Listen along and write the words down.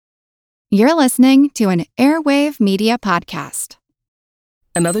You're listening to an Airwave Media Podcast.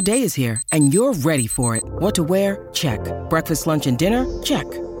 Another day is here, and you're ready for it. What to wear? Check. Breakfast, lunch, and dinner? Check.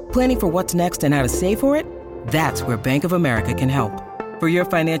 Planning for what's next and how to save for it? That's where Bank of America can help. For your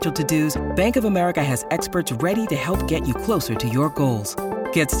financial to-dos, Bank of America has experts ready to help get you closer to your goals.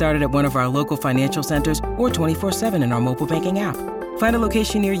 Get started at one of our local financial centers or 24/7 in our mobile banking app. Find a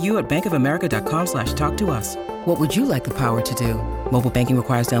location near you at bankofamerica.com/talktous. What would you like the power to do? Mobile banking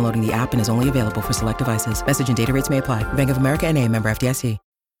requires downloading the app and is only available for select devices. Message and data rates may apply. Bank of America N.A., member FDIC.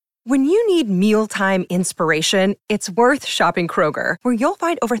 When you need mealtime inspiration, it's worth shopping Kroger, where you'll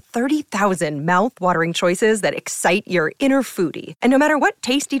find over 30,000 mouth-watering choices that excite your inner foodie. And no matter what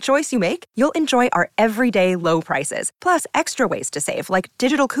tasty choice you make, you'll enjoy our everyday low prices, plus extra ways to save, like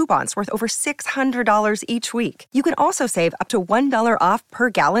digital coupons worth over $600 each week. You can also save up to $1 off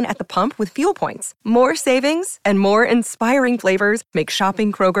per gallon at the pump with fuel points. More savings and more inspiring flavors make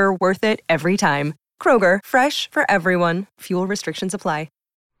shopping Kroger worth it every time. Kroger, fresh for everyone. Fuel restrictions apply.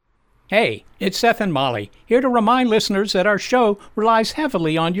 Hey, it's Seth and Molly, here to remind listeners that our show relies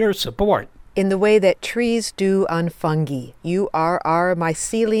heavily on your support. In the way that trees do on fungi. You are our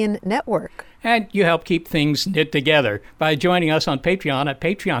mycelium network. And you help keep things knit together by joining us on Patreon at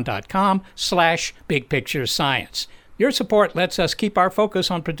patreon.com/bigpicturescience. Your support lets us keep our focus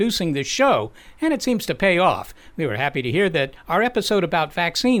on producing this show, and it seems to pay off. We were happy to hear that our episode about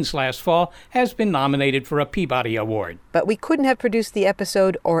vaccines last fall has been nominated for a Peabody Award. But we couldn't have produced the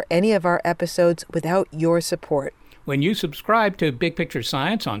episode or any of our episodes without your support. When you subscribe to Big Picture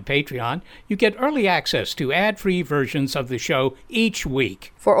Science on Patreon, you get early access to ad-free versions of the show each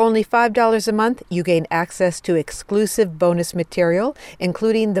week. For only $5 a month, you gain access to exclusive bonus material,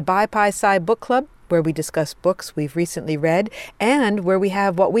 including the Bi-Pi-Sci Book Club, where we discuss books we've recently read, and where we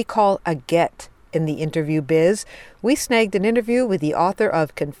have what we call a get in the interview biz. We snagged an interview with the author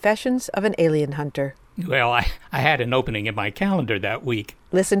of Confessions of an Alien Hunter. Well, I had an opening in my calendar that week.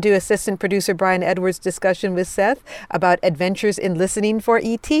 Listen to assistant producer Brian Edwards' discussion with Seth about adventures in listening for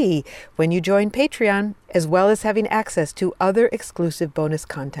E.T. when you join Patreon, as well as having access to other exclusive bonus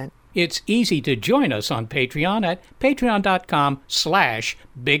content. It's easy to join us on Patreon at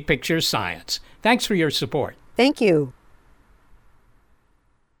patreon.com/bigpicturescience. Thanks for your support. Thank you.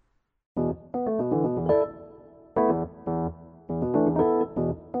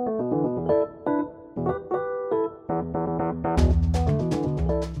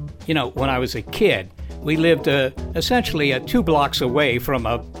 You know, when I was a kid, we lived essentially 2 blocks away from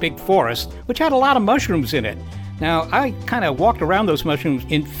a big forest, which had a lot of mushrooms in it. Now, I kind of walked around those mushrooms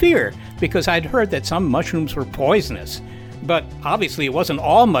in fear because I'd heard that some mushrooms were poisonous. But obviously it wasn't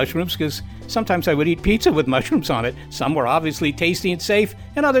all mushrooms, because sometimes I would eat pizza with mushrooms on it. Some were obviously tasty and safe,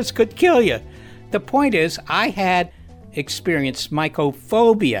 and others could kill you. The point is, I had experienced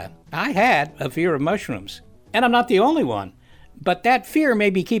mycophobia. I had a fear of mushrooms. And I'm not the only one. But that fear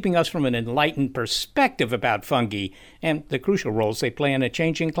may be keeping us from an enlightened perspective about fungi and the crucial roles they play in a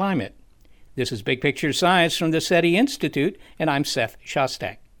changing climate. This is Big Picture Science from the SETI Institute, and I'm Seth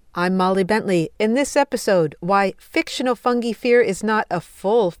Shostak. I'm Molly Bentley. In this episode, why fictional fungi fear is not a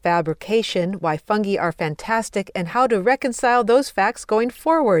full fabrication, why fungi are fantastic, and how to reconcile those facts going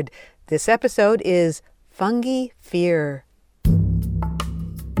forward. This episode is Fungi Fear.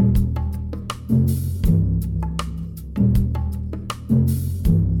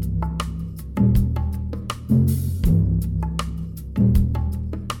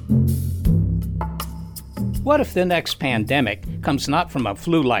 What if the next pandemic comes not from a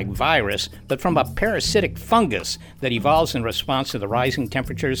flu-like virus, but from a parasitic fungus that evolves in response to the rising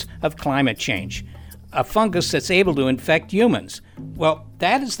temperatures of climate change? A fungus that's able to infect humans. Well,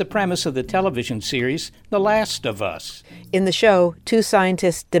 that is the premise of the television series The Last of Us. In the show, 2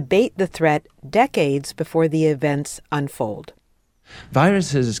 scientists debate the threat decades before the events unfold.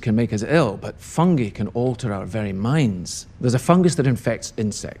 Viruses can make us ill, but fungi can alter our very minds. There's a fungus that infects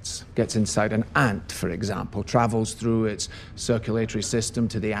insects, gets inside an ant, for example, travels through its circulatory system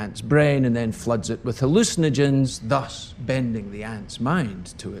to the ant's brain and then floods it with hallucinogens, thus bending the ant's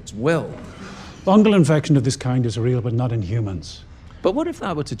mind to its will. Fungal infection of this kind is real, but not in humans. But what if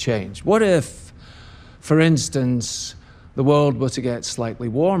that were to change? What if, for instance, the world were to get slightly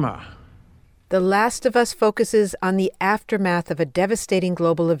warmer? The Last of Us focuses on the aftermath of a devastating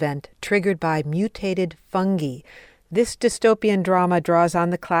global event triggered by mutated fungi. This dystopian drama draws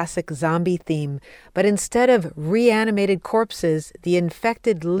on the classic zombie theme, but instead of reanimated corpses, the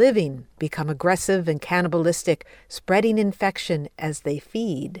infected living become aggressive and cannibalistic, spreading infection as they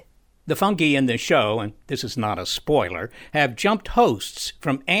feed. The fungi in the show, and this is not a spoiler, have jumped hosts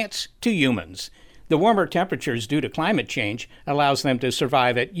from ants to humans. The warmer temperatures due to climate change allows them to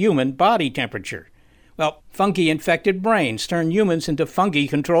survive at human body temperature. Well, fungi-infected brains turn humans into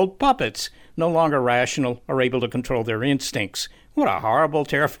fungi-controlled puppets, no longer rational or able to control their instincts. What a horrible,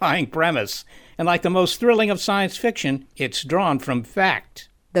 terrifying premise. And like the most thrilling of science fiction, it's drawn from fact.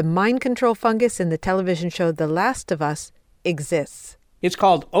 The mind control fungus in the television show The Last of Us exists. It's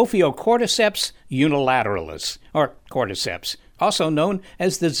called Ophiocordyceps unilateralis, or cordyceps, also known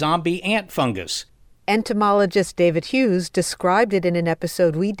as the zombie ant fungus. Entomologist David Hughes described it in an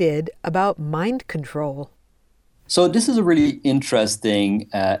episode we did about mind control. So this is a really interesting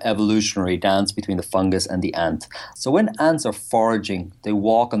evolutionary dance between the fungus and the ant. So when ants are foraging, they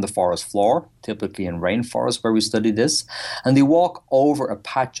walk on the forest floor, typically in rainforests where we study this, and they walk over a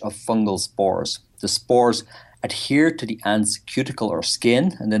patch of fungal spores. The spores adhere to the ant's cuticle or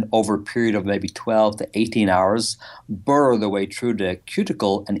skin, and then over a period of maybe 12 to 18 hours, burrow their way through the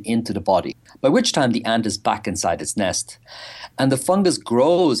cuticle and into the body, by which time the ant is back inside its nest. And the fungus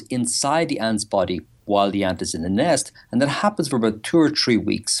grows inside the ant's body while the ant is in the nest, and that happens for about 2 or 3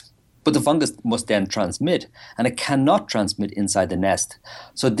 weeks. But the fungus must then transmit, and it cannot transmit inside the nest.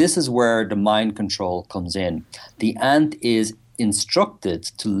 So this is where the mind control comes in. The ant is instructed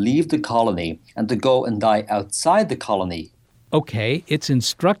to leave the colony and to go and die outside the colony. Okay, it's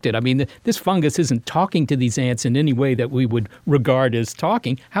instructed. I mean, this fungus isn't talking to these ants in any way that we would regard as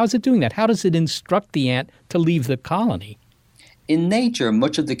talking. How is it doing that? How does it instruct the ant to leave the colony? In nature,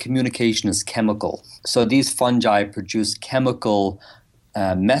 much of the communication is chemical. So these fungi produce chemical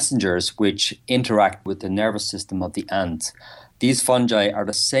messengers which interact with the nervous system of the ant. These fungi are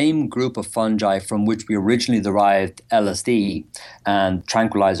the same group of fungi from which we originally derived LSD and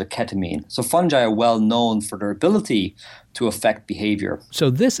tranquilizer ketamine. So fungi are well known for their ability to affect behavior. So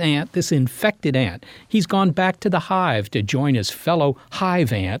this ant, this infected ant, he's gone back to the hive to join his fellow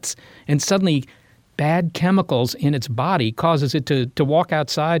hive ants, and suddenly bad chemicals in its body causes it to walk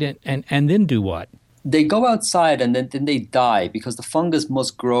outside and then do what? They go outside and then they die because the fungus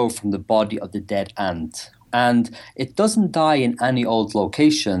must grow from the body of the dead ant. And it doesn't die in any old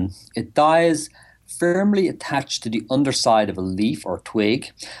location. It dies firmly attached to the underside of a leaf or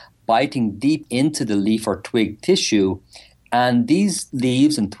twig, biting deep into the leaf or twig tissue. And these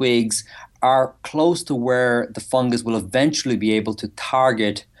leaves and twigs are close to where the fungus will eventually be able to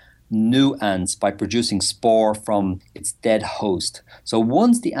target new ants by producing spore from its dead host. So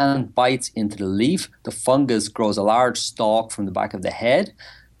once the ant bites into the leaf, the fungus grows a large stalk from the back of the head.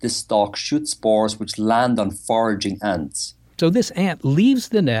 This stalk shoots spores which land on foraging ants. So this ant leaves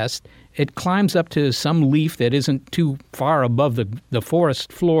the nest, it climbs up to some leaf that isn't too far above the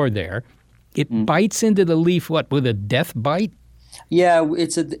forest floor there. It bites into the leaf, what, with a death bite? Yeah,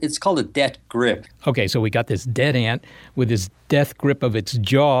 it's called a death grip. Okay, so we got this dead ant with this death grip of its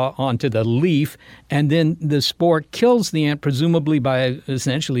jaw onto the leaf, and then the spore kills the ant, presumably by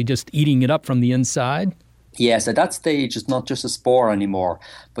essentially just eating it up from the inside? Yes, at that stage, it's not just a spore anymore,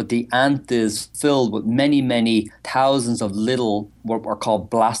 but the ant is filled with many, many thousands of little, what are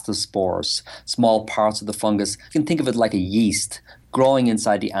called blastospores, small parts of the fungus. You can think of it like a yeast growing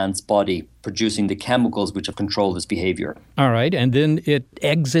inside the ant's body, producing the chemicals which have controlled its behavior. All right, and then it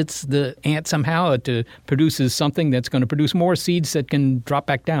exits the ant somehow. It produces something that's going to produce more seeds that can drop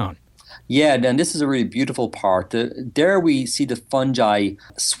back down. Yeah, and this is a really beautiful part. There we see the fungi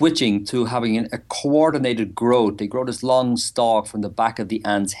switching to having a coordinated growth. They grow this long stalk from the back of the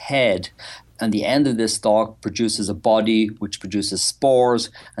ant's head, and the end of this stalk produces a body which produces spores,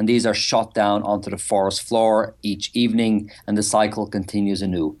 and these are shot down onto the forest floor each evening, and the cycle continues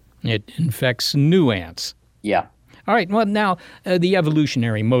anew. It infects new ants. Yeah. All right, well, now, the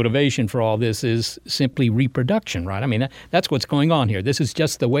evolutionary motivation for all this is simply reproduction, right? I mean, that's what's going on here. This is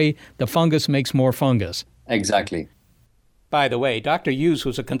just the way the fungus makes more fungus. Exactly. By the way, Dr. Hughes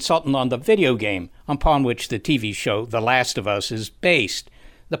was a consultant on the video game upon which the TV show The Last of Us is based.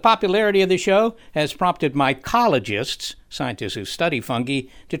 The popularity of the show has prompted mycologists, scientists who study fungi,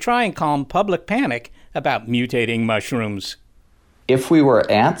 to try and calm public panic about mutating mushrooms. If we were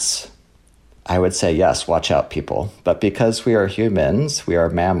ants, I would say, yes, watch out, people. But because we are humans, we are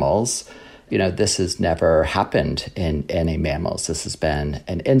mammals, this has never happened in any mammals. This has been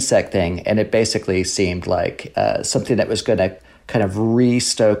an insect thing, and it basically seemed like something that was going to kind of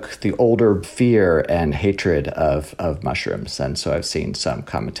restoke the older fear and hatred of mushrooms. And so I've seen some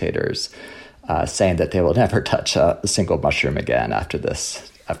commentators saying that they will never touch a single mushroom again after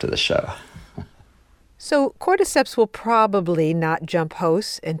this show. So cordyceps will probably not jump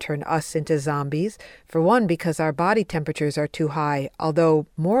hosts and turn us into zombies. For one, because our body temperatures are too high, although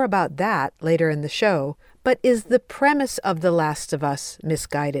more about that later in the show. But is the premise of The Last of Us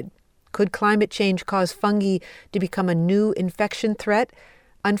misguided? Could climate change cause fungi to become a new infection threat?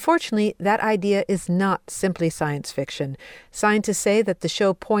 Unfortunately, that idea is not simply science fiction. Scientists say that the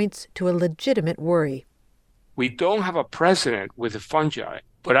show points to a legitimate worry. We don't have a precedent with the fungi,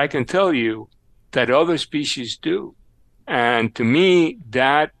 but I can tell you that other species do. And to me,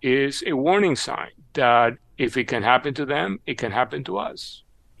 that is a warning sign that if it can happen to them, it can happen to us.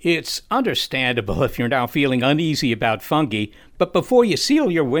 It's understandable if you're now feeling uneasy about fungi, but before you seal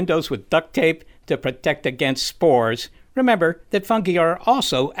your windows with duct tape to protect against spores, remember that fungi are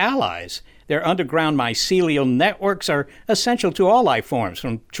also allies. Their underground mycelial networks are essential to all life forms,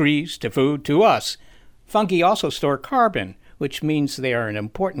 from trees to food to us. Fungi also store carbon, which means they are an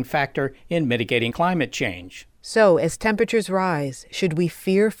important factor in mitigating climate change. So, as temperatures rise, should we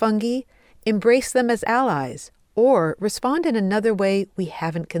fear fungi, embrace them as allies, or respond in another way we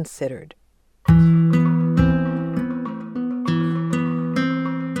haven't considered?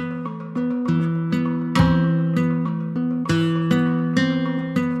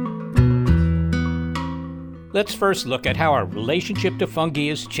 Let's first look at how our relationship to fungi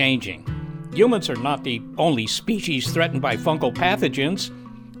is changing. Humans are not the only species threatened by fungal pathogens.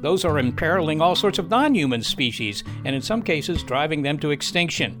 Those are imperiling all sorts of non-human species, and in some cases driving them to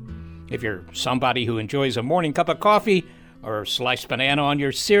extinction. If you're somebody who enjoys a morning cup of coffee or sliced banana on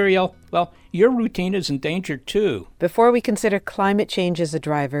your cereal, well, your routine is in danger too. Before we consider climate change as a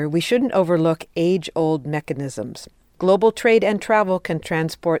driver, we shouldn't overlook age-old mechanisms. Global trade and travel can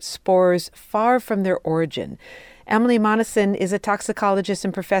transport spores far from their origin. Emily Monison is a toxicologist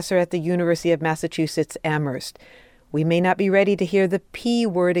and professor at the University of Massachusetts Amherst. We may not be ready to hear the P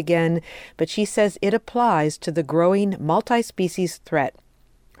word again, but she says it applies to the growing multi-species threat.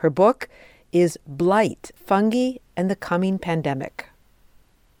 Her book is Blight, Fungi and the Coming Pandemic.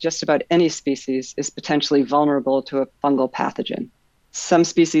 Just about any species is potentially vulnerable to a fungal pathogen. Some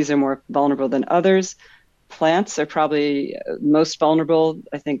species are more vulnerable than others. Plants are probably most vulnerable.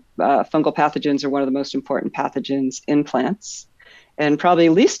 I think fungal pathogens are one of the most important pathogens in plants. And probably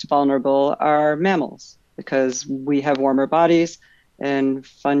least vulnerable are mammals, because we have warmer bodies and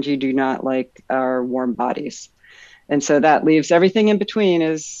fungi do not like our warm bodies. And so that leaves everything in between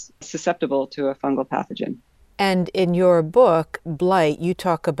is susceptible to a fungal pathogen. And in your book, Blight, you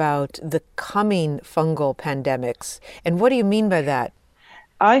talk about the coming fungal pandemics. And what do you mean by that?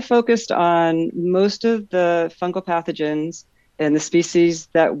 I focused on most of the fungal pathogens and the species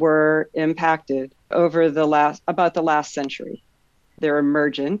that were impacted over about the last century. They're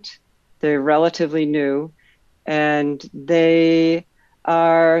emergent, they're relatively new, and they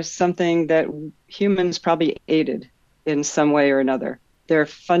are something that humans probably aided in some way or another. They're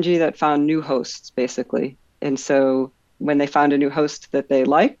fungi that found new hosts, basically. And so when they found a new host that they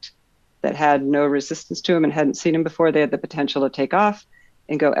liked, that had no resistance to them and hadn't seen them before, they had the potential to take off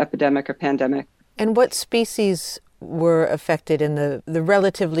and go epidemic or pandemic. And what species were affected in the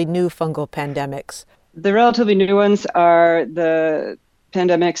relatively new fungal pandemics? The relatively new ones are the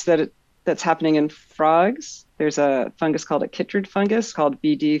pandemics that's happening in frogs. There's a fungus called a chytrid fungus, called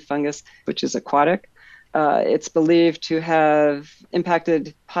BD fungus, which is aquatic. It's believed to have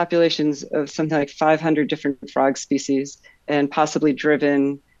impacted populations of something like 500 different frog species and possibly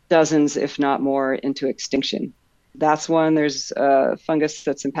driven dozens, if not more, into extinction. That's one. There's a fungus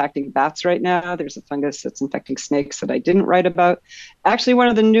that's impacting bats right now. There's a fungus that's infecting snakes that I didn't write about. Actually, one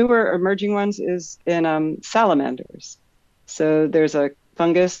of the newer emerging ones is in salamanders. So there's a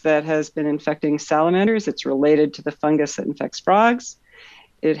fungus that has been infecting salamanders. It's related to the fungus that infects frogs.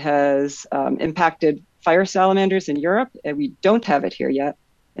 It has impacted fire salamanders in Europe, and we don't have it here yet.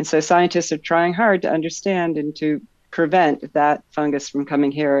 And so scientists are trying hard to understand and to prevent that fungus from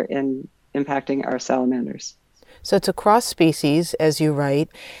coming here and impacting our salamanders. So it's across species, as you write.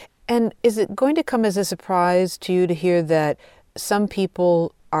 And is it going to come as a surprise to you to hear that some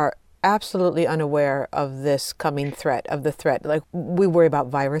people are absolutely unaware of this coming threat, of the threat? Like, we worry about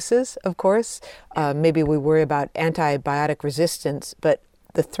viruses, of course. Maybe we worry about antibiotic resistance, but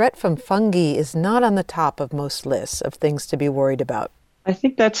the threat from fungi is not on the top of most lists of things to be worried about. I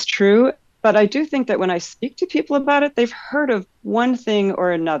think that's true, but I do think that when I speak to people about it, they've heard of one thing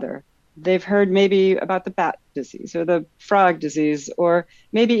or another. They've heard maybe about the bat disease or the frog disease, or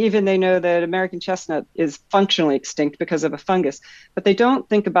maybe even they know that American chestnut is functionally extinct because of a fungus, but they don't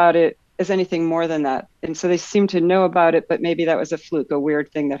think about it as anything more than that. And so they seem to know about it, but maybe that was a fluke, a weird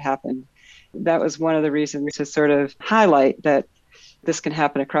thing that happened. That was one of the reasons to sort of highlight that this can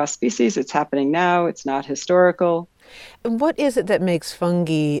happen across species. It's happening now. It's not historical. And what is it that makes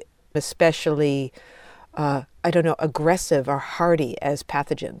fungi especially, aggressive or hardy as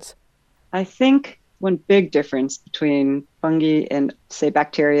pathogens? I think one big difference between fungi and, say,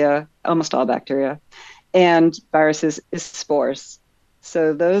 bacteria, almost all bacteria, and viruses is spores.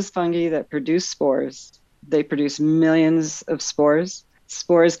 So those fungi that produce spores, they produce millions of spores.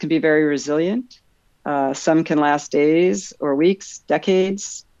 Spores can be very resilient. Some can last days or weeks,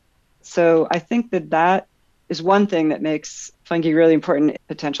 decades. So I think that is one thing that makes fungi really important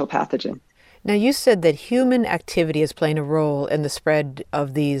potential pathogen. Now, you said that human activity is playing a role in the spread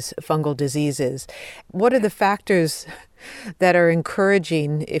of these fungal diseases. What are the factors that are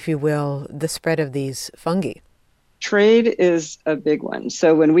encouraging, if you will, the spread of these fungi? Trade is a big one.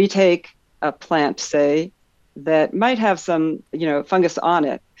 So when we take a plant, say, that might have some, fungus on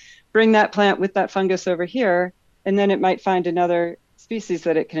it, bring that plant with that fungus over here, and then it might find another species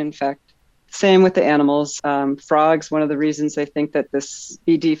that it can infect. Same with the animals. Frogs, one of the reasons they think that this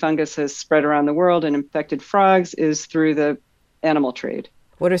BD fungus has spread around the world and infected frogs is through the animal trade.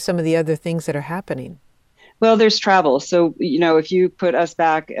 What are some of the other things that are happening? Well, there's travel. So, if you put us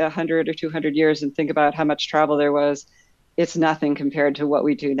back 100 or 200 years and think about how much travel there was, it's nothing compared to what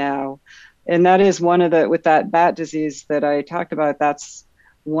we do now. And that is with that bat disease that I talked about, that's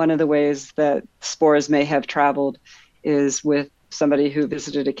one of the ways that spores may have traveled is with somebody who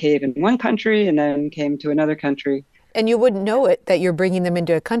visited a cave in one country and then came to another country. And you wouldn't know it that you're bringing them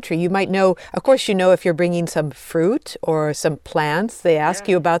into a country. You might know, of course, if you're bringing some fruit or some plants. They ask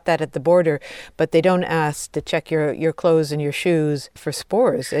you about that at the border, but they don't ask to check your clothes and your shoes for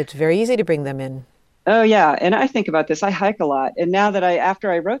spores. It's very easy to bring them in. Oh, yeah. And I think about this. I hike a lot. And now that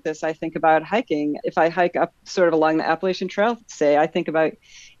after I wrote this, I think about hiking. If I hike up sort of along the Appalachian Trail, say, I think about,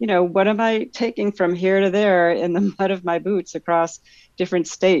 what am I taking from here to there in the mud of my boots across different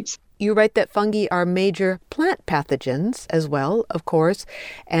states? You write that fungi are major plant pathogens as well, of course.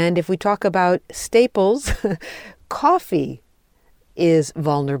 And if we talk about staples, coffee is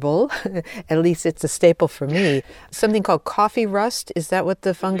vulnerable. At least it's a staple for me. Something called coffee rust. Is that what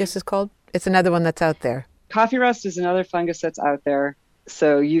the fungus is called? It's another one that's out there. Coffee rust is another fungus that's out there.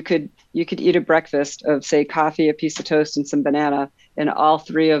 So you could eat a breakfast of, say, coffee, a piece of toast, and some banana, and all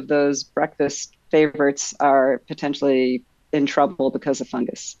three of those breakfast favorites are potentially in trouble because of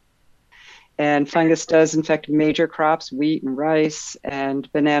fungus. And fungus does infect major crops, wheat and rice and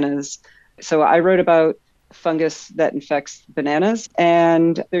bananas. So I wrote about fungus that infects bananas.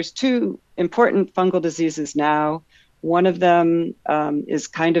 And there's two important fungal diseases now. One of them is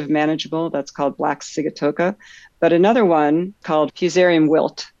kind of manageable. That's called black sigatoka. But another one called Fusarium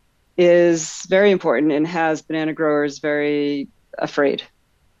wilt is very important and has banana growers very afraid.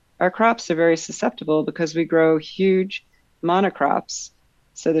 Our crops are very susceptible because we grow huge monocrops.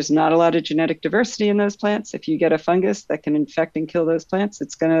 So there's not a lot of genetic diversity in those plants. If you get a fungus that can infect and kill those plants,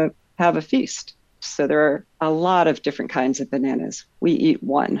 it's going to have a feast. So there are a lot of different kinds of bananas. We eat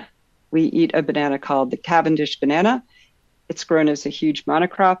one. We eat a banana called the Cavendish banana. It's grown as a huge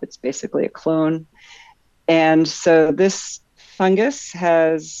monocrop. It's basically a clone. And so this fungus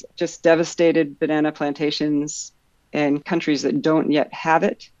has just devastated banana plantations, and countries that don't yet have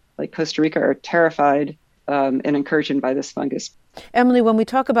it, like Costa Rica, are terrified and incursioned by this fungus. Emily, when we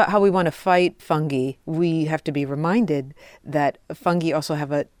talk about how we want to fight fungi, we have to be reminded that fungi also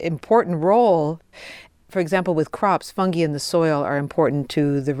have an important role. For example, with crops, fungi in the soil are important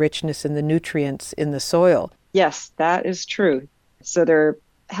to the richness and the nutrients in the soil. Yes, that is true. So they're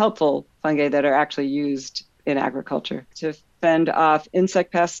helpful fungi that are actually used in agriculture to fend off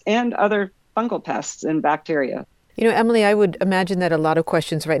insect pests and other fungal pests and bacteria. Emily, I would imagine that a lot of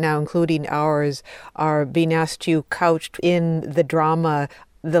questions right now, including ours, are being asked you couched in the drama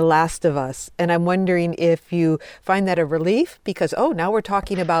The Last of Us. And I'm wondering if you find that a relief because, now we're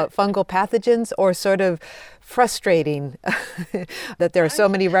talking about fungal pathogens, or sort of frustrating that there are so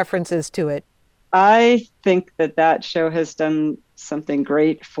many references to it. I think that show has done something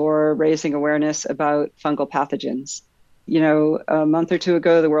great for raising awareness about fungal pathogens. A month or two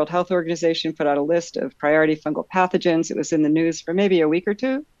ago, the World Health Organization put out a list of priority fungal pathogens. It was in the news for maybe a week or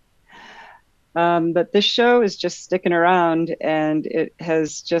two. But this show is just sticking around, and it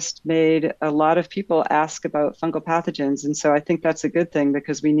has just made a lot of people ask about fungal pathogens. And so I think that's a good thing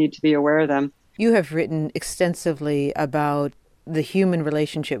because we need to be aware of them. You have written extensively about the human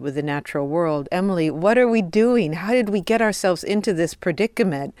relationship with the natural world. Emily, what are we doing? How did we get ourselves into this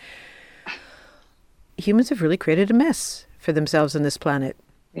predicament? Humans have really created a mess for themselves on this planet.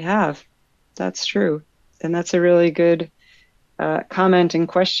 We have. That's true. And that's a really good comment and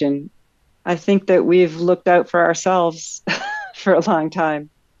question. I think that we've looked out for ourselves for a long time.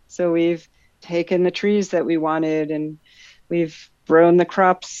 So we've taken the trees that we wanted, and we've grown the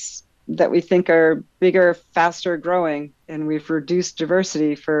crops that we think are bigger, faster growing, and we've reduced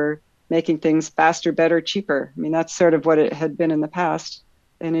diversity for making things faster, better, cheaper. I mean, that's sort of what it had been in the past.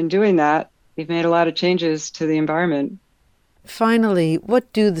 And in doing that, we've made a lot of changes to the environment. Finally,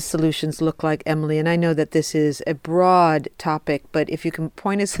 what do the solutions look like, Emily? And I know that this is a broad topic, but if you can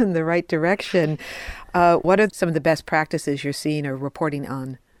point us in the right direction, what are some of the best practices you're seeing or reporting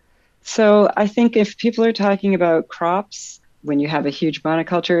on? So I think if people are talking about crops, when you have a huge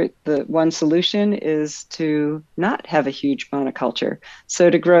monoculture, the one solution is to not have a huge monoculture. So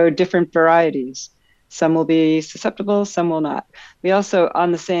to grow different varieties. Some will be susceptible, some will not. We also,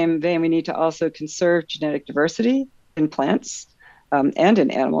 on the same vein, we need to also conserve genetic diversity in plants and in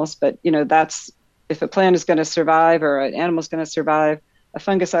animals. But, that's if a plant is going to survive or an animal is going to survive, a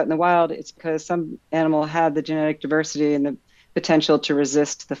fungus out in the wild, it's because some animal had the genetic diversity and the potential to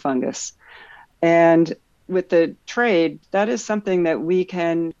resist the fungus. And with the trade, that is something that we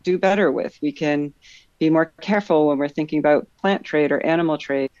can do better with. We can be more careful when we're thinking about plant trade or animal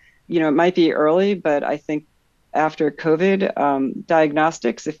trade. It might be early, but I think after COVID,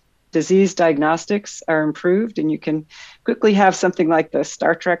 diagnostics, if disease diagnostics are improved and you can quickly have something like the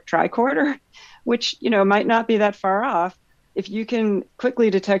Star Trek tricorder, which, might not be that far off. If you can quickly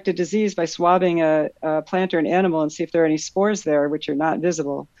detect a disease by swabbing a plant or an animal and see if there are any spores there, which are not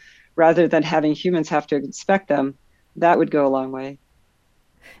visible, rather than having humans have to inspect them, that would go a long way.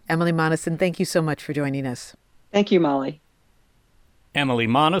 Emily Monison, thank you so much for joining us. Thank you, Molly. Emily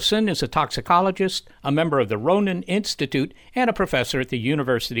Monison is a toxicologist, a member of the Ronan Institute, and a professor at the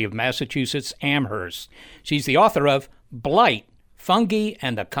University of Massachusetts Amherst. She's the author of Blight, Fungi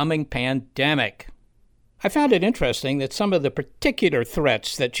and the Coming Pandemic. I found it interesting that some of the particular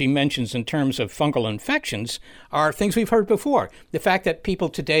threats that she mentions in terms of fungal infections are things we've heard before. The fact that people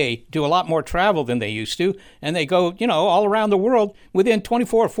today do a lot more travel than they used to, and they go, all around the world. Within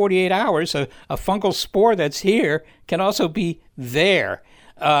 24 or 48 hours, a fungal spore that's here can also be there.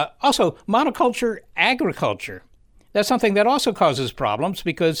 Also, monoculture agriculture. That's something that also causes problems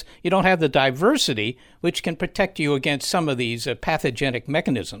because you don't have the diversity which can protect you against some of these pathogenic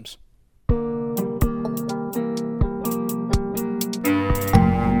mechanisms.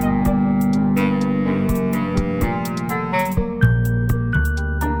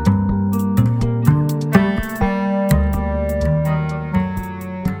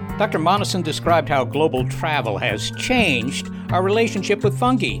 Dr. Monison described how global travel has changed our relationship with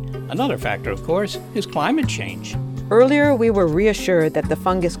fungi. Another factor, of course, is climate change. Earlier, we were reassured that the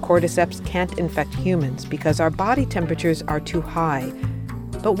fungus cordyceps can't infect humans because our body temperatures are too high.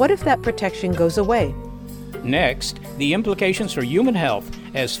 But what if that protection goes away? Next, the implications for human health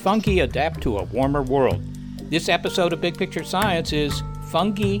as fungi adapt to a warmer world. This episode of Big Picture Science is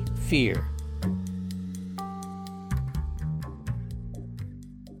Fungi Fear.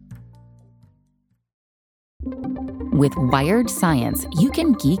 With Wired Science, you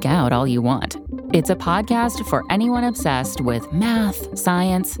can geek out all you want. It's a podcast for anyone obsessed with math,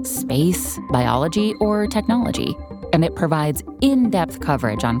 science, space, biology, or technology. And it provides in-depth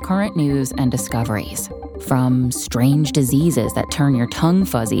coverage on current news and discoveries. From strange diseases that turn your tongue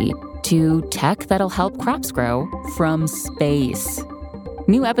fuzzy to tech that'll help crops grow from space.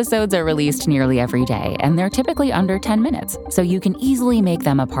 New episodes are released nearly every day, and they're typically under 10 minutes, so you can easily make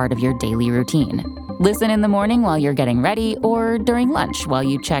them a part of your daily routine. Listen in the morning while you're getting ready or during lunch while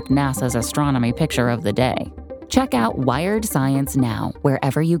you check NASA's astronomy picture of the day. Check out Wired Science now,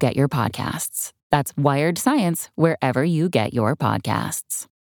 wherever you get your podcasts. That's Wired Science, wherever you get your podcasts.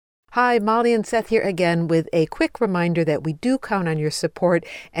 Hi, Molly and Seth here again with a quick reminder that we do count on your support,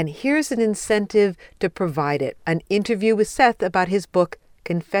 and here's an incentive to provide it. An interview with Seth about his book,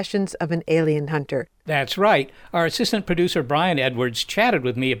 Confessions of an Alien Hunter. That's right. Our assistant producer, Brian Edwards, chatted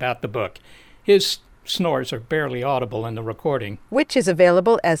with me about the book. His snores are barely audible in the recording. Which is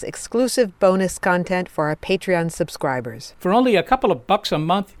available as exclusive bonus content for our Patreon subscribers. For only a couple of bucks a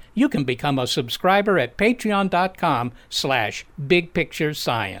month, you can become a subscriber at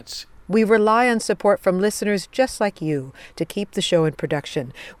patreon.com/bigpicturescience. We rely on support from listeners just like you to keep the show in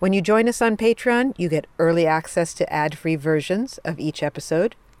production. When you join us on Patreon, you get early access to ad-free versions of each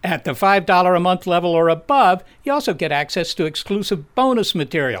episode. At the $5 a month level or above, you also get access to exclusive bonus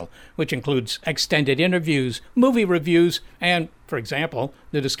material, which includes extended interviews, movie reviews, and, for example,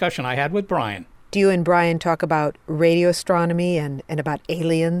 the discussion I had with Brian. Do you and Brian talk about radio astronomy and about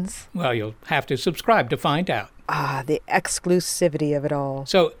aliens? Well, you'll have to subscribe to find out. Ah, the exclusivity of it all.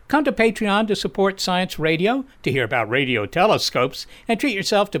 So come to Patreon to support Science Radio, to hear about radio telescopes, and treat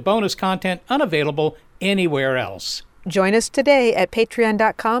yourself to bonus content unavailable anywhere else. Join us today at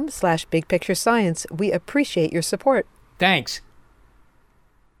patreon.com/bigpicturescience. We appreciate your support. Thanks.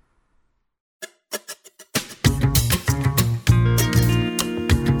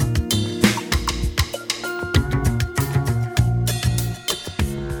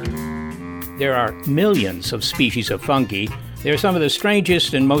 There are millions of species of fungi. They're some of the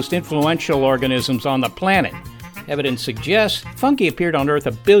strangest and most influential organisms on the planet. Evidence suggests fungi appeared on Earth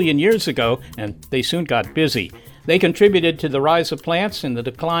 1 billion years ago, and they soon got busy. They contributed to the rise of plants and the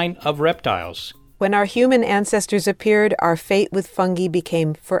decline of reptiles. When our human ancestors appeared, our fate with fungi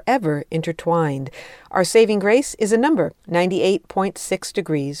became forever intertwined. Our saving grace is a number, 98.6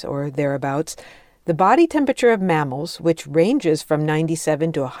 degrees or thereabouts. The body temperature of mammals, which ranges from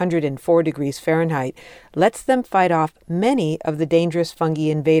 97 to 104 degrees Fahrenheit, lets them fight off many of the dangerous fungi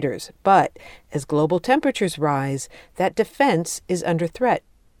invaders. But as global temperatures rise, that defense is under threat.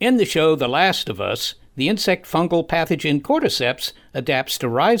 In the show The Last of Us, the insect fungal pathogen cordyceps adapts to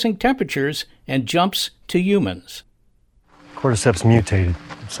rising temperatures and jumps to humans. Cordyceps mutated.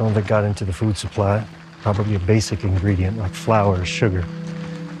 Some of it got into the food supply, probably a basic ingredient like flour or sugar.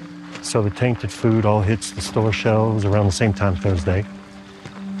 So the tainted food all hits the store shelves around the same time Thursday.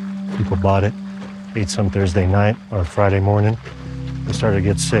 People bought it, ate some Thursday night or Friday morning, and started to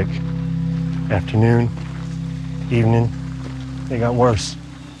get sick. Afternoon, evening, they got worse.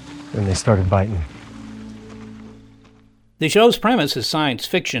 Then they started biting. The show's premise is science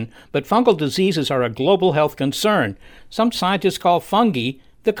fiction, but fungal diseases are a global health concern. Some scientists call fungi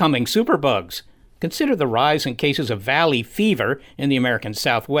the coming superbugs. Consider the rise in cases of valley fever in the American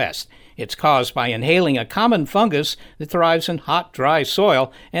Southwest. It's caused by inhaling a common fungus that thrives in hot, dry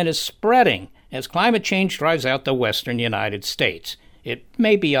soil and is spreading as climate change drives out the western United States. It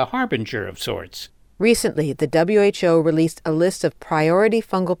may be a harbinger of sorts. Recently, the WHO released a list of priority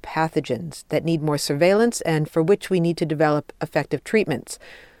fungal pathogens that need more surveillance and for which we need to develop effective treatments.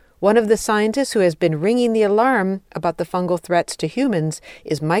 One of the scientists who has been ringing the alarm about the fungal threats to humans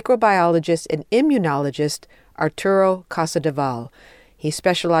is microbiologist and immunologist Arturo Casadevall. He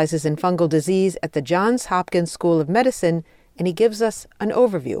specializes in fungal disease at the Johns Hopkins School of Medicine, and he gives us an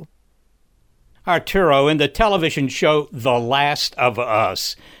overview. Arturo, in the television show The Last of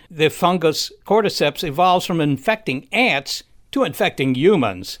Us, the fungus cordyceps evolves from infecting ants to infecting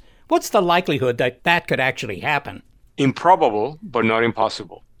humans. What's the likelihood that that could actually happen? Improbable, but not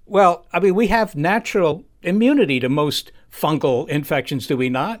impossible. Well, I mean, we have natural immunity to most fungal infections, do we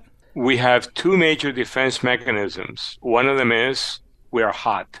not? We have two major defense mechanisms. One of them is we are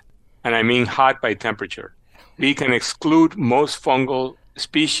hot, and I mean hot by temperature. We can exclude most fungal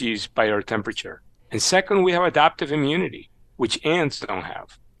species by our temperature. And second, we have adaptive immunity, which ants don't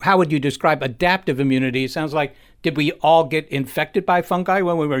have. How would you describe adaptive immunity? It sounds like, did we all get infected by fungi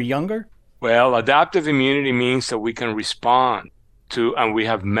when we were younger? Well, adaptive immunity means that we can respond to, and we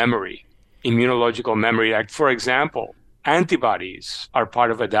have memory, immunological memory. Like, for example, antibodies are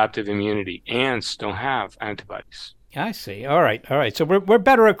part of adaptive immunity. Ants don't have antibodies. I see. All right. So we're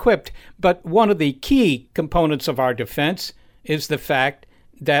better equipped. But one of the key components of our defense is the fact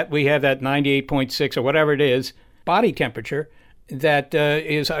that we have that 98.6 or whatever it is body temperature that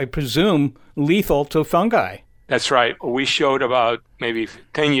is, I presume, lethal to fungi. That's right. We showed about maybe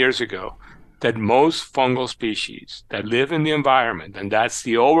 10 years ago that most fungal species that live in the environment, and that's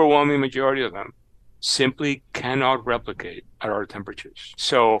the overwhelming majority of them, simply cannot replicate at our temperatures.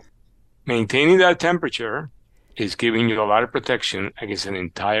 So maintaining that temperature is giving you a lot of protection against an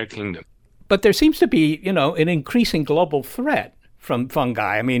entire kingdom. But there seems to be, an increasing global threat from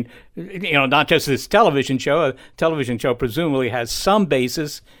fungi. I mean, not just this television show. A television show presumably has some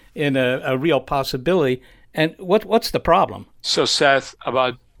basis in a real possibility. And what's the problem? So, Seth,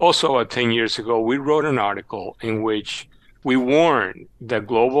 about 10 years ago, we wrote an article in which we warned that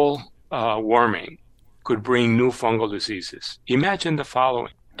global warming could bring new fungal diseases. Imagine the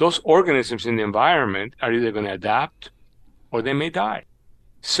following. Those organisms in the environment are either going to adapt or they may die.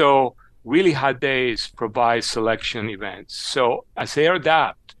 So really hot days provide selection events. So as they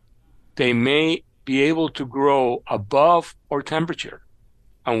adapt, they may be able to grow above our temperature.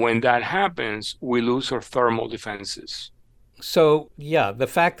 And when that happens, we lose our thermal defenses. So, yeah, the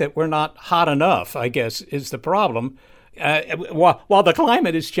fact that we're not hot enough, I guess, is the problem. While the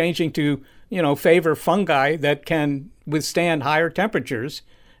climate is changing to, favor fungi that can withstand higher temperatures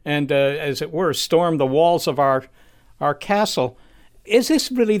and, as it were, storm the walls of our castle. Is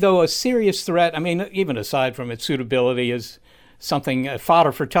this really, though, a serious threat? I mean, even aside from its suitability as something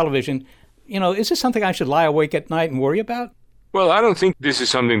fodder for television, is this something I should lie awake at night and worry about? Well, I don't think this is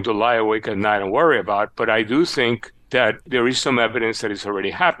something to lie awake at night and worry about, but I do think that there is some evidence that it's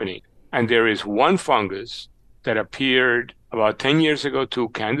already happening. And there is one fungus that appeared about 10 years ago to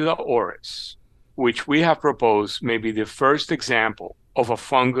Candida auris, which we have proposed may be the first example of a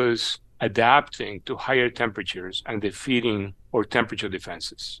fungus adapting to higher temperatures and defeating our temperature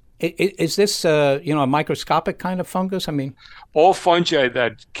defenses. Is this, a microscopic kind of fungus? I mean, all fungi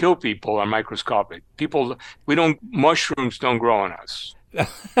that kill people are microscopic. Mushrooms don't grow on us.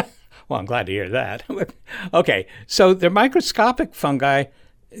 Well, I'm glad to hear that. Okay, so they're microscopic fungi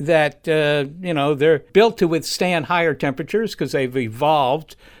that, they're built to withstand higher temperatures because they've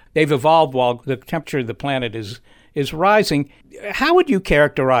evolved. They've evolved while the temperature of the planet is rising. How would you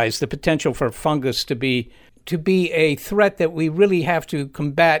characterize the potential for fungus to be a threat that we really have to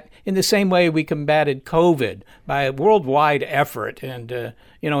combat in the same way we combated COVID by a worldwide effort and,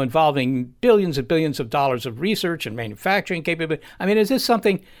 involving billions and billions of dollars of research and manufacturing capability? I mean, is this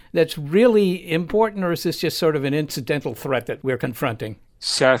something that's really important, or is this just sort of an incidental threat that we're confronting?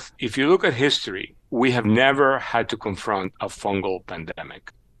 Seth, if you look at history, we have never had to confront a fungal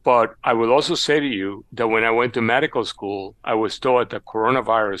pandemic. But I will also say to you that when I went to medical school, I was taught that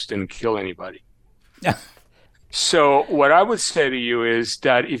coronavirus didn't kill anybody. So what I would say to you is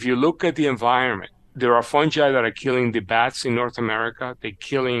that if you look at the environment, there are fungi that are killing the bats in North America. They're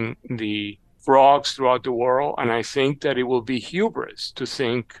killing the frogs throughout the world. And I think that it will be hubris to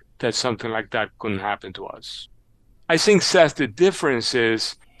think that something like that couldn't happen to us. I think, Seth, the difference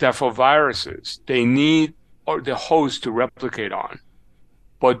is that for viruses, they need the host to replicate on.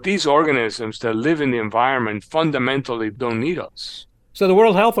 But these organisms that live in the environment fundamentally don't need us. So the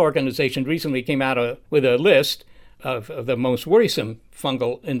World Health Organization recently came out with a list of the most worrisome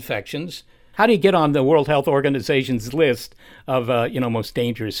fungal infections. How do you get on the World Health Organization's list of most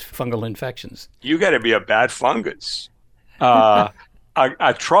dangerous fungal infections? You got to be a bad fungus. A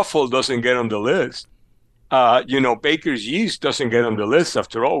truffle doesn't get on the list. Baker's yeast doesn't get on the list.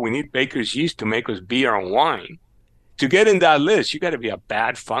 After all, we need baker's yeast to make us beer and wine. To get in that list, you got to be a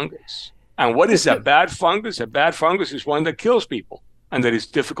bad fungus. And what is a bad fungus? A bad fungus is one that kills people and that is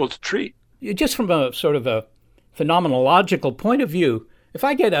difficult to treat. Just from a sort of a phenomenological point of view, if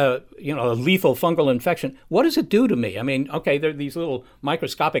I get a lethal fungal infection, what does it do to me? I mean, okay, there are these little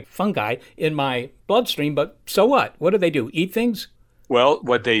microscopic fungi in my bloodstream, but so what? What do they do? Eat things? Well,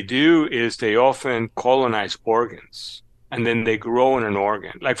 what they do is they often colonize organs, and then they grow in an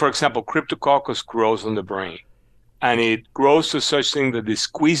organ. Like, for example, Cryptococcus grows on the brain, and it grows to such thing that it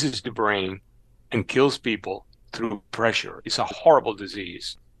squeezes the brain and kills people through pressure. It's a horrible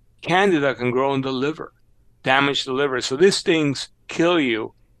disease. Candida can grow in the liver, damage the liver. So these things kill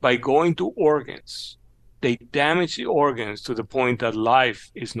you by going to organs. They damage the organs to the point that life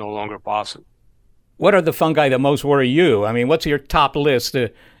is no longer possible. What are the fungi that most worry you? I mean, what's your top list,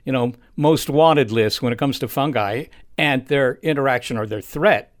 most wanted list when it comes to fungi and their interaction or their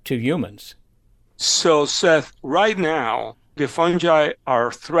threat to humans? So, Seth, right now, the fungi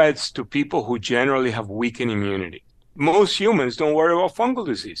are threats to people who generally have weakened immunity. Most humans don't worry about fungal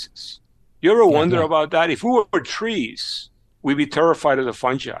diseases. You ever wonder about that? If we were trees, we'd be terrified of the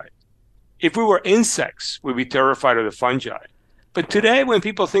fungi. If we were insects, we'd be terrified of the fungi. But today, when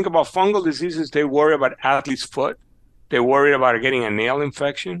people think about fungal diseases, they worry about athlete's foot. They worry about getting a nail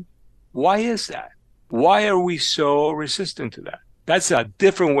infection. Why is that? Why are we so resistant to that? That's a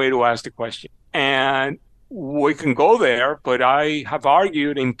different way to ask the question. And we can go there, but I have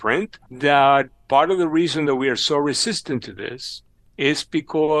argued in print that part of the reason that we are so resistant to this is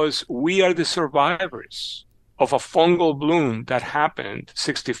because we are the survivors of a fungal bloom that happened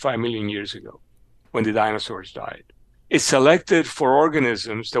 65 million years ago when the dinosaurs died. It selected for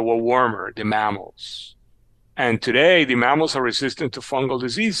organisms that were warmer, the mammals. And today, the mammals are resistant to fungal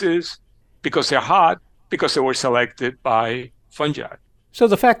diseases because they're hot, because they were selected by fungi. So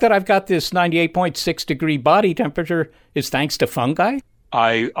the fact that I've got this 98.6 degree body temperature is thanks to fungi?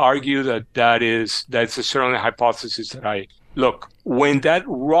 I argue that's certainly a hypothesis that look, when that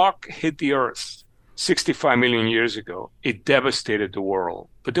rock hit the earth 65 million years ago, it devastated the world.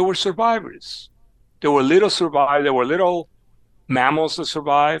 But there were survivors. There were little mammals that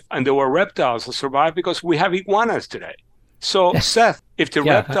survived, and there were reptiles that survived because we have iguanas today. So, Seth, if the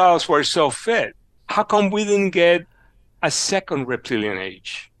reptiles were so fit, how come we didn't get a second reptilian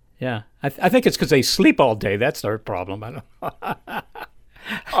age? Yeah, I think it's because they sleep all day. That's their problem. I don't know.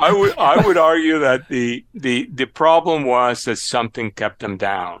 I would argue that the problem was that something kept them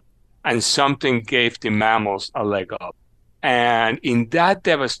down, and something gave the mammals a leg up. And in that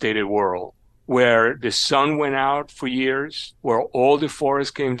devastated world, where the sun went out for years, where all the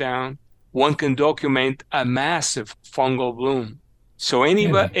forests came down, one can document a massive fungal bloom. So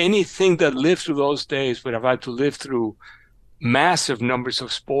anything that lived through those days would have had to live through massive numbers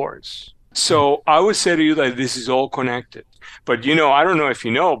of spores. So I would say to you that this is all connected. But, I don't know if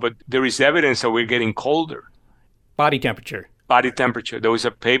you know, but there is evidence that we're getting colder. Body temperature. There was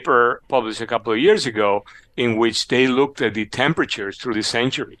a paper published a couple of years ago in which they looked at the temperatures through the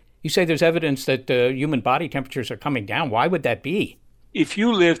century. You say there's evidence that human body temperatures are coming down. Why would that be? If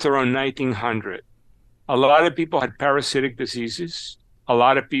you lived around 1900, a lot of people had parasitic diseases. A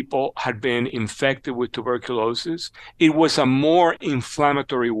lot of people had been infected with tuberculosis. It was a more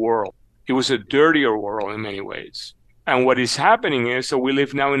inflammatory world. It was a dirtier world in many ways. And what is happening is, so we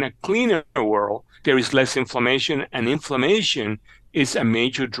live now in a cleaner world. There is less inflammation, and inflammation is a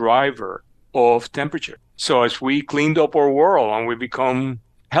major driver of temperature. So as we cleaned up our world and we become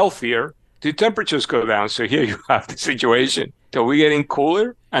healthier, the temperatures go down. So here you have the situation. So we're getting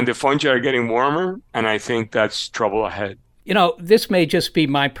cooler and the fungi are getting warmer, and I think that's trouble ahead. You know, this may just be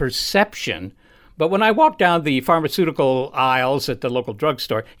my perception, but when I walk down the pharmaceutical aisles at the local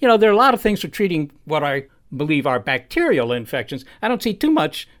drugstore, there are a lot of things for treating what I believe are bacterial infections. I don't see too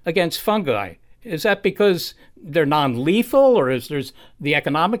much against fungi. Is that because they're non-lethal, or is there's the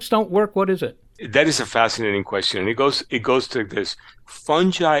economics don't work? What is it? That is a fascinating question. And it goes to this.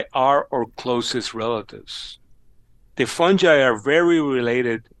 Fungi are our closest relatives. The fungi are very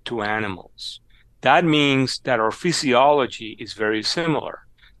related to animals. That means that our physiology is very similar.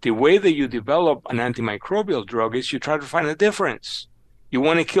 The way that you develop an antimicrobial drug is you try to find a difference. You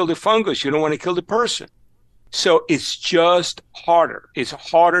want to kill the fungus. You don't want to kill the person. So it's just harder. It's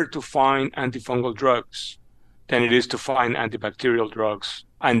harder to find antifungal drugs than it is to find antibacterial drugs.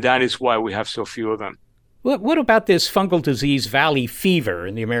 And that is why we have so few of them. What about this fungal disease, valley fever,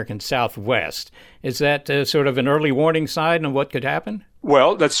 in the American Southwest? Is that sort of an early warning sign of what could happen?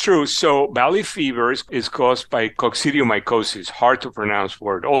 Well, that's true. So valley fever is caused by coccidiomycosis, hard to pronounce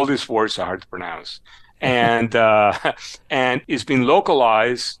word. All these words are hard to pronounce. And it's been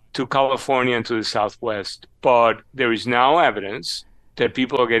localized to California and to the Southwest. But there is now evidence that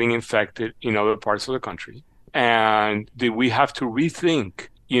people are getting infected in other parts of the country. And we have to rethink,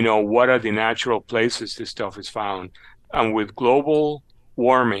 what are the natural places this stuff is found. And with global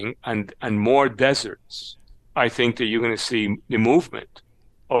warming and more deserts, I think that you're going to see the movement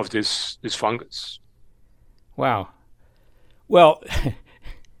of this fungus. Wow. Well,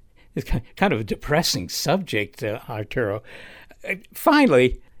 it's kind of a depressing subject, Arturo.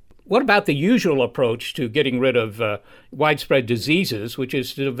 Finally, what about the usual approach to getting rid of widespread diseases, which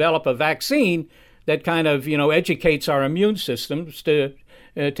is to develop a vaccine that kind of, educates our immune systems to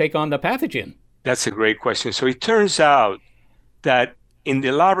take on the pathogen? That's a great question. So it turns out that in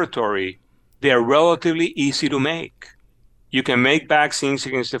the laboratory, they are relatively easy to make. You can make vaccines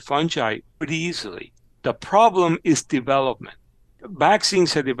against the fungi pretty easily. The problem is development.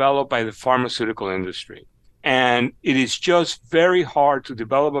 Vaccines are developed by the pharmaceutical industry. And it is just very hard to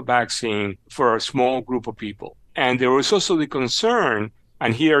develop a vaccine for a small group of people. And there was also the concern,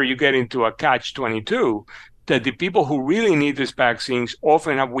 and here you get into a catch-22, that the people who really need these vaccines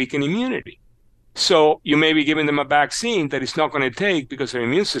often have weakened immunity. So you may be giving them a vaccine that it's not going to take because their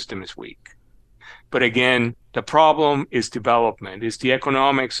immune system is weak. But again, the problem is development. It's the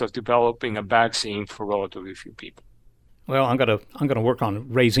economics of developing a vaccine for relatively few people. Well, I'm gonna work on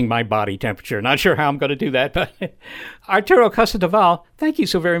raising my body temperature. Not sure how I'm going to do that, but Arturo Casadevall, thank you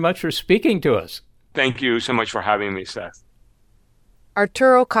so very much for speaking to us. Thank you so much for having me, Seth.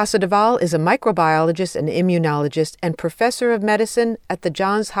 Arturo Casadevall is a microbiologist and immunologist and professor of medicine at the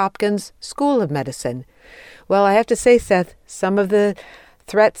Johns Hopkins School of Medicine. Well, I have to say, Seth, some of the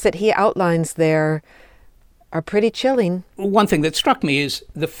threats that he outlines there are pretty chilling. One thing that struck me is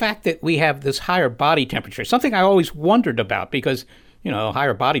the fact that we have this higher body temperature, something I always wondered about because,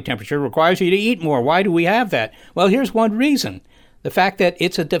 higher body temperature requires you to eat more. Why do we have that? Well, here's one reason. The fact that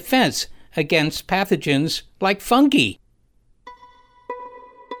it's a defense against pathogens like fungi.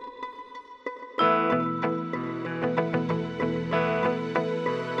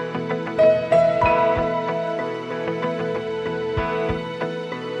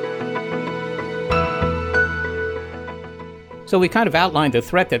 So we kind of outlined the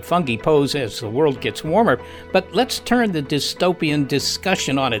threat that fungi pose as the world gets warmer, but let's turn the dystopian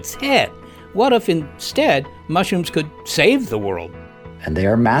discussion on its head. What if instead mushrooms could save the world? And they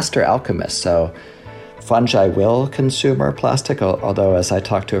are master alchemists, so fungi will consume our plastic, although as I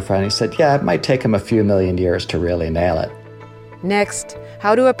talked to a friend, he said, it might take them a few million years to really nail it. Next,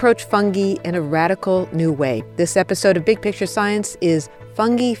 how to approach fungi in a radical new way. This episode of Big Picture Science is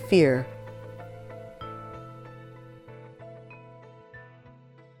Fungi Fear.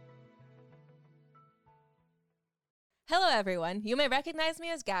 Hello, everyone. You may recognize me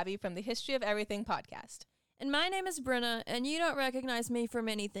as Gabby from the History of Everything podcast. And my name is Brenna, and you don't recognize me from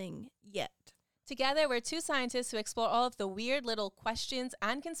anything yet. Together, we're two scientists who explore all of the weird little questions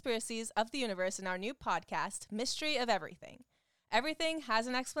and conspiracies of the universe in our new podcast, Mystery of Everything. Everything has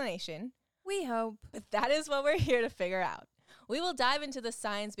an explanation. We hope. But that is what we're here to figure out. We will dive into the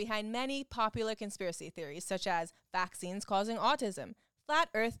science behind many popular conspiracy theories, such as vaccines causing autism, flat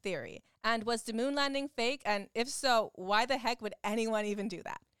earth theory, and was the moon landing fake? And if so, why the heck would anyone even do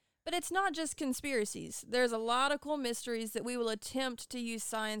that? But it's not just conspiracies. There's a lot of cool mysteries that we will attempt to use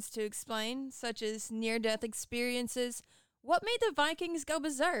science to explain, such as near-death experiences, what made the Vikings go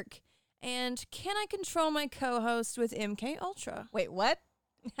berserk, and can I control my co-host with MK Ultra? Wait, what?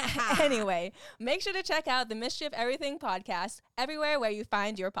 Anyway, make sure to check out the Mystery of Everything podcast everywhere where you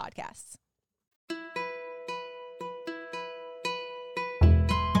find your podcasts.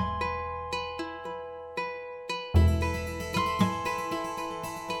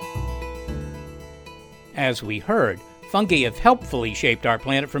 As we heard, fungi have helpfully shaped our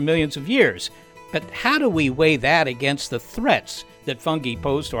planet for millions of years. But how do we weigh that against the threats that fungi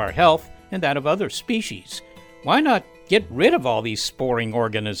pose to our health and that of other species? Why not get rid of all these sporing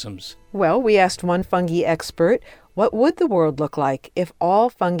organisms? Well, we asked one fungi expert, what would the world look like if all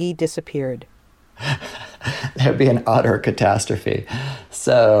fungi disappeared? There'd be an utter catastrophe.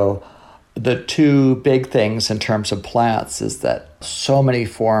 So the two big things in terms of plants is that so many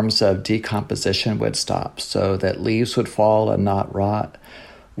forms of decomposition would stop, so that leaves would fall and not rot,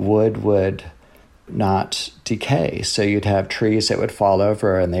 wood would not decay. So you'd have trees that would fall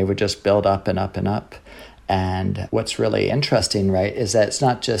over and they would just build up and up and up. And what's really interesting, right, is that it's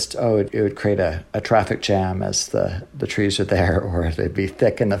not just, it would create a traffic jam as the trees are there, or they'd be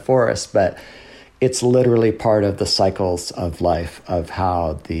thick in the forest, but it's literally part of the cycles of life of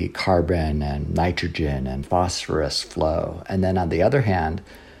how the carbon and nitrogen and phosphorus flow. And then on the other hand,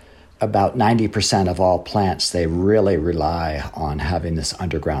 about 90% of all plants, they really rely on having this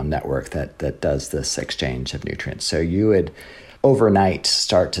underground network that does this exchange of nutrients. So you would overnight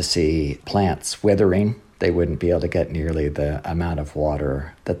start to see plants withering. They wouldn't be able to get nearly the amount of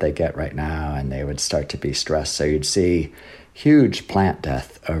water that they get right now, and they would start to be stressed. So you'd see huge plant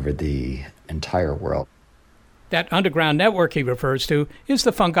death over the entire world. That underground network he refers to is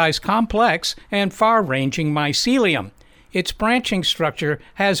the fungi's complex and far-ranging mycelium. Its branching structure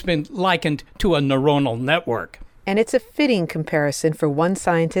has been likened to a neuronal network. And it's a fitting comparison for one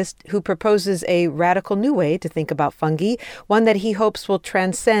scientist who proposes a radical new way to think about fungi, one that he hopes will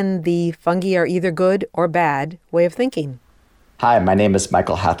transcend the fungi are either good or bad way of thinking. Hi, my name is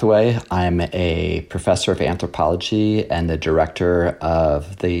Michael Hathaway. I'm a professor of anthropology and the director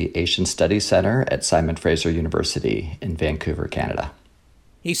of the Asian Studies Center at Simon Fraser University in Vancouver, Canada.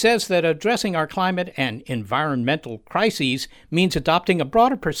 He says that addressing our climate and environmental crises means adopting a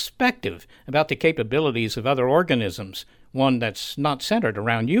broader perspective about the capabilities of other organisms, one that's not centered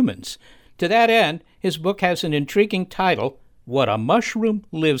around humans. To that end, his book has an intriguing title, What a Mushroom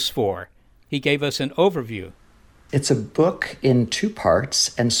Lives For. He gave us an overview. It's a book in two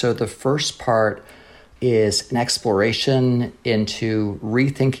parts, and so the first part is an exploration into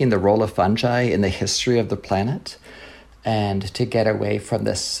rethinking the role of fungi in the history of the planet, and to get away from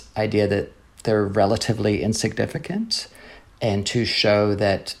this idea that they're relatively insignificant, and to show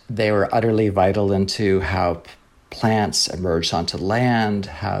that they were utterly vital into how plants emerged onto land,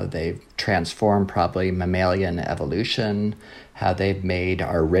 how they've transformed probably mammalian evolution, how they've made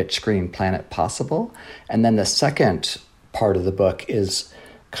our rich green planet possible. And then the second part of the book is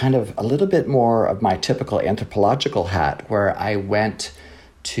kind of a little bit more of my typical anthropological hat, where I went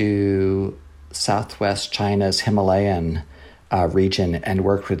to Southwest China's Himalayan region and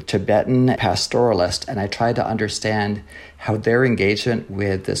worked with Tibetan pastoralists, and I tried to understand how their engagement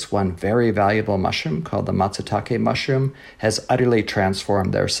with this one very valuable mushroom called the matsutake mushroom has utterly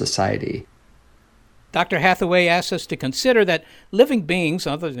transformed their society. Dr. Hathaway asks us to consider that living beings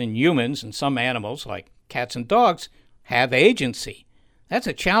other than humans and some animals, like cats and dogs, have agency. That's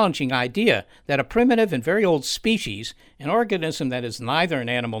a challenging idea, that a primitive and very old species, an organism that is neither an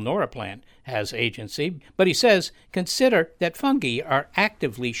animal nor a plant, has agency. But he says, consider that fungi are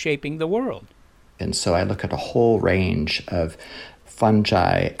actively shaping the world. And so I look at a whole range of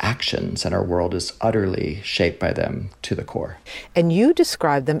fungi actions, and our world is utterly shaped by them to the core. And you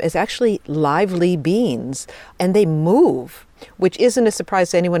describe them as actually lively beings, and they move, which isn't a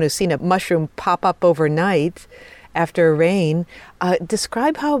surprise to anyone who's seen a mushroom pop up overnight after a rain.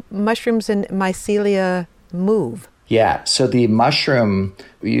 Describe how mushrooms and mycelia move. Yeah, so the mushroom,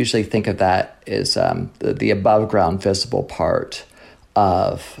 we usually think of that as the above ground visible part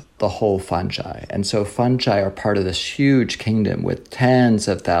of the whole fungi. And so fungi are part of this huge kingdom with tens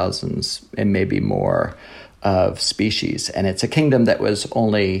of thousands and maybe more of species. And it's a kingdom that was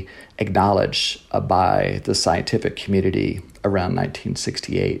only acknowledged by the scientific community around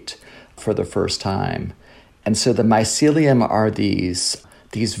 1968 for the first time. And so the mycelium are these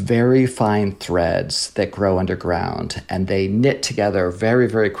these very fine threads that grow underground, and they knit together very,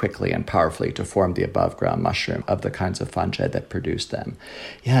 very quickly and powerfully to form the above ground mushroom of the kinds of fungi that produce them.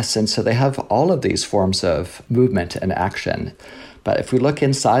 Yes, and so they have all of these forms of movement and action. But if we look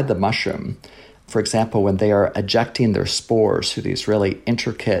inside the mushroom, for example, when they are ejecting their spores through these really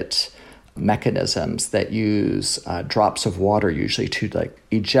intricate mechanisms that use drops of water usually to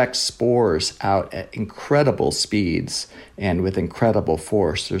eject spores out at incredible speeds and with incredible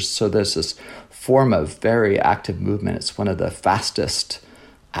force. There's this form of very active movement. It's one of the fastest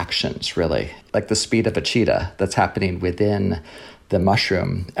actions, really, like the speed of a cheetah that's happening within the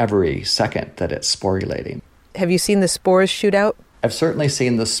mushroom every second that it's sporulating. Have you seen the spores shoot out? I've certainly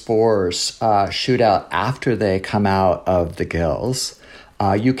seen the spores shoot out after they come out of the gills.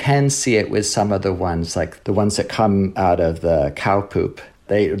 You can see it with some of the ones, like the ones that come out of the cow poop.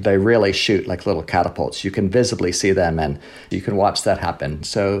 They really shoot like little catapults. You can visibly see them, and you can watch that happen.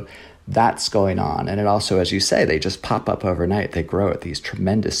 So that's going on. And it also, as you say, they just pop up overnight. They grow at these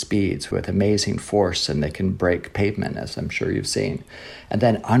tremendous speeds with amazing force, and they can break pavement, as I'm sure you've seen. And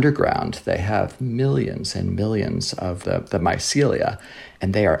then underground, they have millions and millions of the mycelia,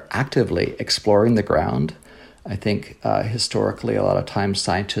 and they are actively exploring the ground. I think historically, a lot of times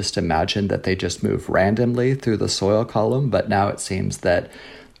scientists imagined that they just move randomly through the soil column, but now it seems that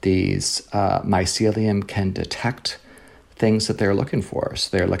these mycelium can detect things that they're looking for.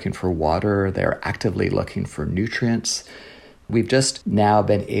 So they're looking for water, they're actively looking for nutrients. We've just now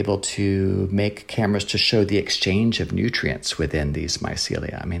been able to make cameras to show the exchange of nutrients within these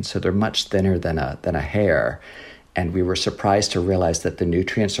mycelia. I mean, so they're much thinner than a hair. And we were surprised to realize that the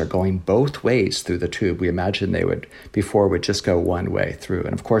nutrients are going both ways through the tube. We imagined they would just go one way through.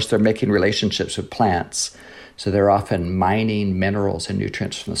 And of course, they're making relationships with plants. So they're often mining minerals and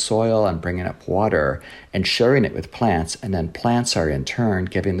nutrients from the soil and bringing up water and sharing it with plants. And then plants are in turn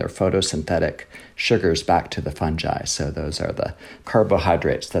giving their photosynthetic sugars back to the fungi. So those are the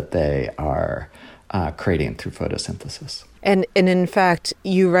carbohydrates that they are creating through photosynthesis. And in fact,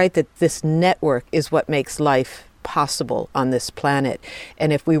 you write that this network is what makes life possible on this planet.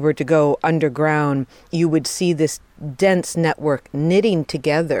 And if we were to go underground, you would see this dense network knitting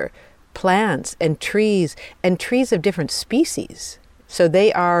together plants and trees of different species. So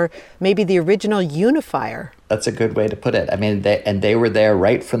they are maybe the original unifier. That's a good way to put it. I mean, they were there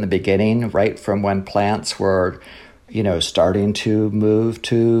right from the beginning, right from when plants were, starting to move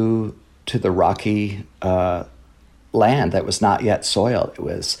to the rocky land that was not yet soil.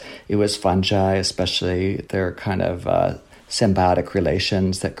 It was fungi, especially their kind of symbiotic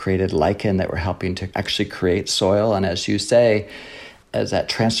relations that created lichen that were helping to actually create soil. And as you say, as that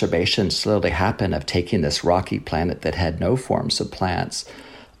transformation slowly happened of taking this rocky planet that had no forms of plants,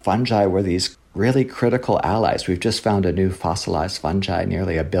 fungi were these really critical allies. We've just found a new fossilized fungi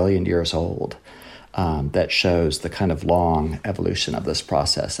nearly 1 billion years old that shows the kind of long evolution of this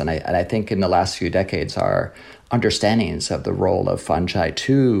process. And I think in the last few decades, our understandings of the role of fungi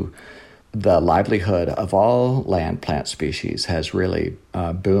to the livelihood of all land plant species has really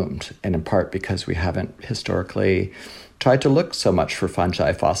boomed, and in part because we haven't historically tried to look so much for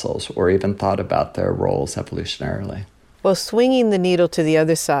fungi fossils or even thought about their roles evolutionarily. Well, swinging the needle to the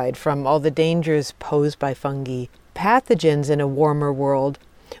other side from all the dangers posed by fungi, pathogens in a warmer world,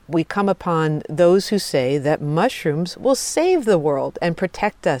 we come upon those who say that mushrooms will save the world and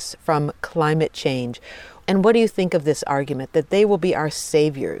protect us from climate change. And what do you think of this argument that they will be our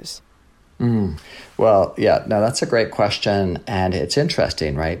saviors? Well, yeah, no, that's a great question. And it's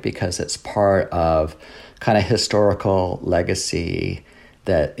interesting, right? Because it's part of kind of historical legacy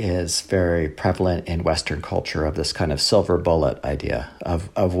that is very prevalent in Western culture of this kind of silver bullet idea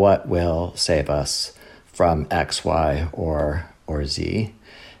of what will save us from X, Y, or Z.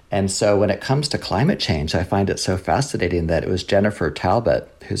 And so when it comes to climate change, I find it so fascinating that it was Jennifer Talbot,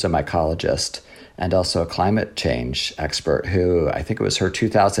 who's a mycologist and also a climate change expert, who I think it was her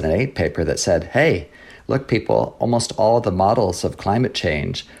 2008 paper that said, hey, look, people, almost all of the models of climate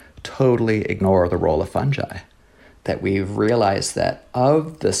change totally ignore the role of fungi. That we've realized that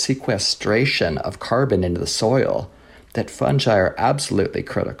of the sequestration of carbon into the soil, that fungi are absolutely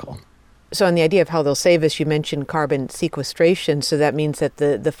critical. So on the idea of how they'll save us, you mentioned carbon sequestration. So that means that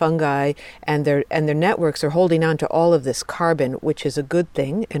the fungi and their networks are holding on to all of this carbon, which is a good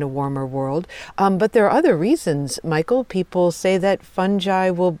thing in a warmer world. But there are other reasons, Michael. People say that fungi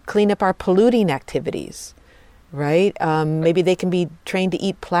will clean up our polluting activities, right? Maybe they can be trained to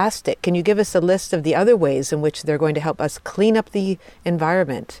eat plastic. Can you give us a list of the other ways in which they're going to help us clean up the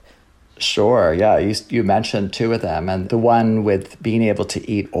environment? Sure, yeah. You mentioned two of them, and the one with being able to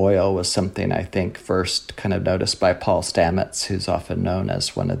eat oil was something I think first kind of noticed by Paul Stamets, who's often known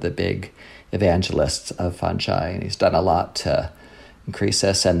as one of the big evangelists of fungi, and he's done a lot to increase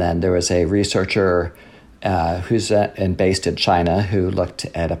this. And then there was a researcher who's based in China who looked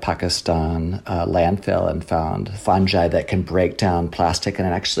at a Pakistan landfill and found fungi that can break down plastic, and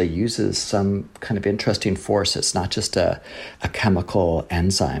it actually uses some kind of interesting force. It's not just a chemical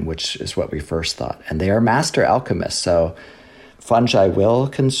enzyme, which is what we first thought. And they are master alchemists, so fungi will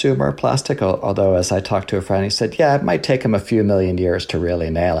consume our plastic, although as I talked to a friend, he said, yeah, it might take them a few million years to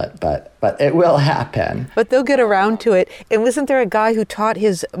really nail it, but it will happen. But they'll get around to it. And wasn't there a guy who taught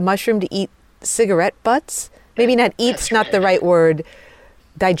his mushroom to eat cigarette butts? Maybe not eat's not the right word.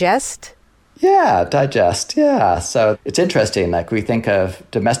 Digest? Yeah, digest. Yeah. So it's interesting. Like we think of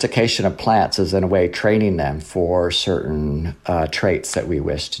domestication of plants as in a way training them for certain traits that we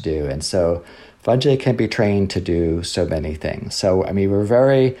wish to do. And so fungi can be trained to do so many things. So, I mean, we're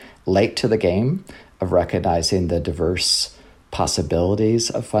very late to the game of recognizing the diverse possibilities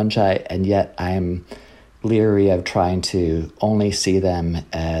of fungi, and yet I'm leery of trying to only see them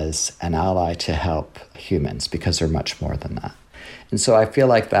as an ally to help humans, because they're much more than that. And so I feel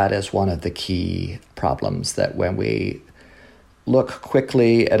like that is one of the key problems, that when we look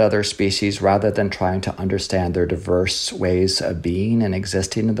quickly at other species rather than trying to understand their diverse ways of being and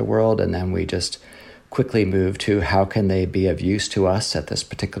existing in the world, and then we just quickly move to how can they be of use to us at this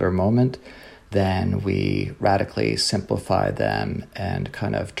particular moment, then we radically simplify them and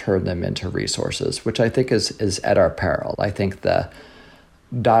kind of turn them into resources, which I think is at our peril. I think the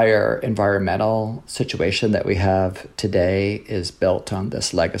dire environmental situation that we have today is built on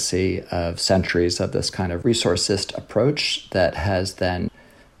this legacy of centuries of this kind of resourcist approach that has then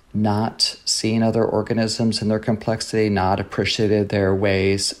not seen other organisms in their complexity, not appreciated their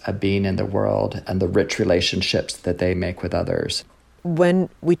ways of being in the world and the rich relationships that they make with others. When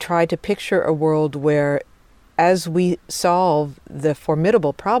we try to picture a world where, as we solve the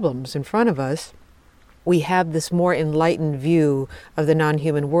formidable problems in front of us, we have this more enlightened view of the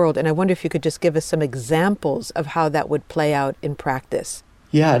non-human world. And I wonder if you could just give us some examples of how that would play out in practice.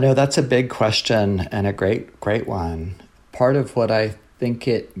 Yeah, no, that's a big question and a great one. Part of what I think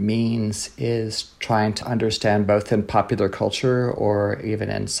it means is trying to understand, both in popular culture or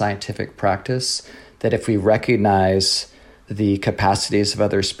even in scientific practice, that if we recognize the capacities of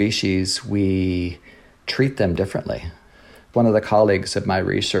other species, we treat them differently. One of the colleagues of my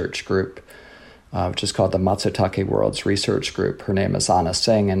research group, which is called the Matsutake Worlds Research Group, her name is Anna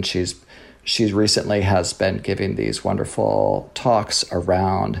Singh, and she's recently has been giving these wonderful talks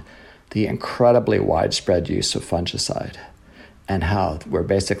around the incredibly widespread use of fungicide and how we're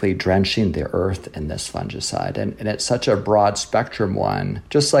basically drenching the earth in this fungicide. And it's such a broad spectrum one,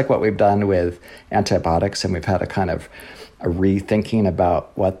 just like what we've done with antibiotics, and we've had a kind of a rethinking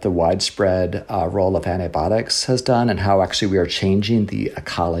about what the widespread role of antibiotics has done and how actually we are changing the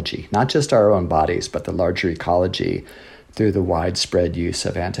ecology, not just our own bodies, but the larger ecology through the widespread use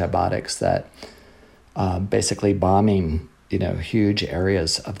of antibiotics that basically bombing, huge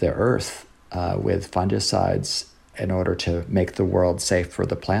areas of the earth with fungicides in order to make the world safe for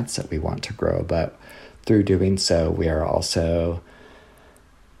the plants that we want to grow. But through doing so, we are also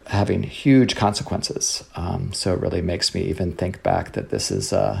having huge consequences. So it really makes me even think back that this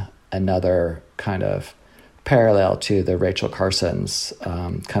is another kind of parallel to the Rachel Carson's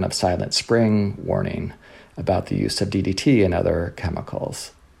kind of Silent Spring warning about the use of DDT and other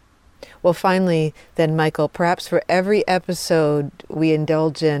chemicals. Well, finally, then, Michael, perhaps for every episode we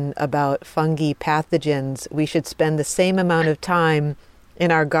indulge in about fungi pathogens, we should spend the same amount of time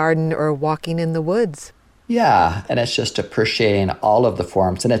in our garden or walking in the woods. Yeah, and it's just appreciating all of the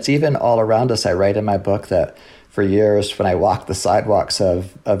forms. And it's even all around us. I write in my book that for years when I walked the sidewalks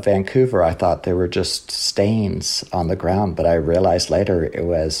of Vancouver, I thought they were just stains on the ground. But I realized later it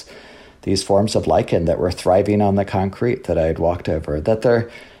was these forms of lichen that were thriving on the concrete that I had walked over, that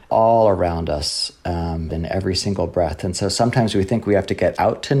they're all around us in every single breath. And so sometimes we think we have to get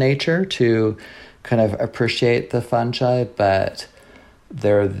out to nature to kind of appreciate the fungi, but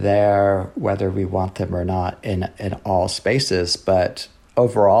they're there whether we want them or not in all spaces. But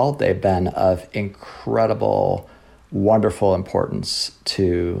overall, they've been of incredible, wonderful importance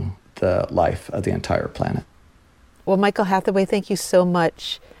to the life of the entire planet. Well, Michael Hathaway, thank you so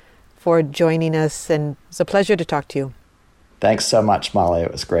much for joining us, and it's a pleasure to talk to you. Thanks so much, Molly.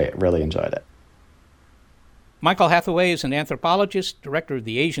 It was great. Really enjoyed it. Michael Hathaway is an anthropologist, director of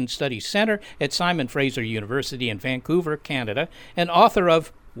the Asian Studies Center at Simon Fraser University in Vancouver, Canada, and author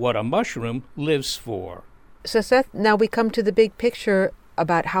of What a Mushroom Lives For. So, Seth, now we come to the big picture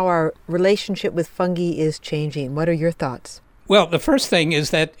about how our relationship with fungi is changing. What are your thoughts? Well, the first thing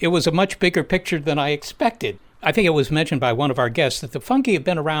is that it was a much bigger picture than I expected. I think it was mentioned by one of our guests that the fungi have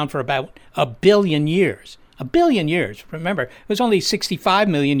been around for about 1 billion years. 1 billion years. Remember, it was only 65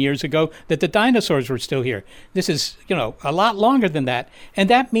 million years ago that the dinosaurs were still here. This is, a lot longer than that. And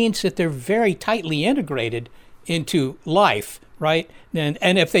that means that they're very tightly integrated into life, right? And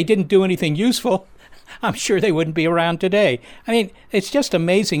if they didn't do anything useful, I'm sure they wouldn't be around today. I mean, it's just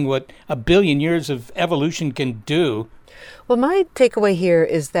amazing what 1 billion years of evolution can do. Well, my takeaway here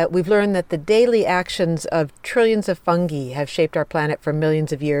is that we've learned that the daily actions of trillions of fungi have shaped our planet for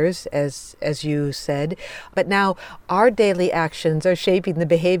millions of years, as you said. But now our daily actions are shaping the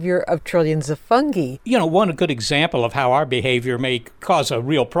behavior of trillions of fungi. One good example of how our behavior may cause a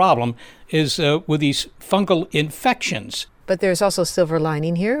real problem is with these fungal infections. But there's also a silver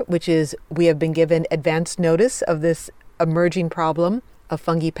lining here, which is we have been given advance notice of this emerging problem of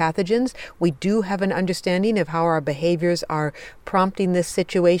fungi pathogens. We do have an understanding of how our behaviors are prompting this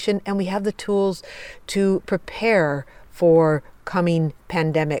situation, and we have the tools to prepare for coming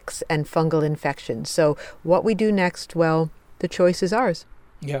pandemics and fungal infections. So what we do next, well, the choice is ours.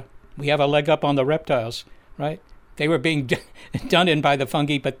 Yeah, we have a leg up on the reptiles, right? They were being done in by the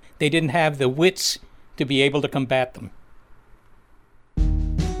fungi, but they didn't have the wits to be able to combat them.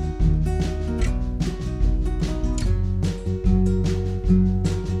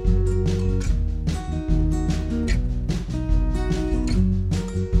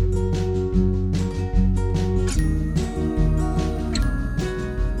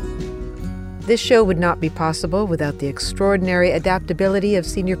 This show would not be possible without the extraordinary adaptability of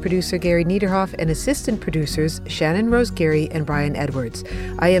senior producer Gary Niederhoff and assistant producers Shannon Rose Geary and Brian Edwards.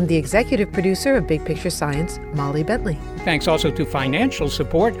 I am the executive producer of Big Picture Science, Molly Bentley. Thanks also to financial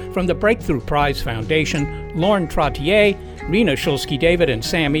support from the Breakthrough Prize Foundation, Lauren Trottier, Rena Shulsky-David, and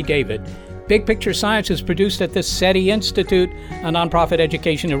Sammy David. Big Picture Science is produced at the SETI Institute, a nonprofit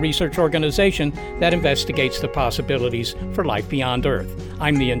education and research organization that investigates the possibilities for life beyond Earth.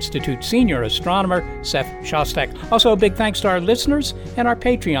 I'm the Institute's senior astronomer, Seth Shostak. Also, a big thanks to our listeners and our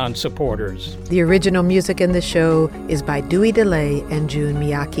Patreon supporters. The original music in the show is by Dewey DeLay and Jun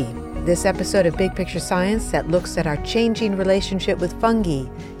Miyake. This episode of Big Picture Science that looks at our changing relationship with fungi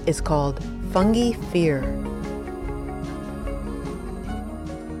is called Fungi Fear.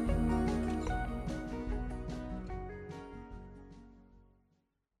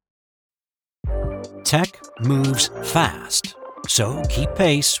 Tech moves fast, so keep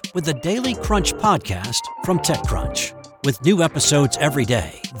pace with the Daily Crunch podcast from TechCrunch. With new episodes every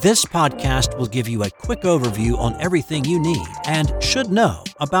day, this podcast will give you a quick overview on everything you need and should know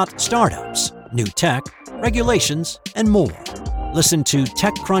about startups, new tech, regulations, and more. Listen to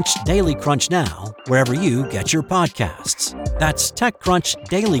TechCrunch Daily Crunch now, wherever you get your podcasts. That's TechCrunch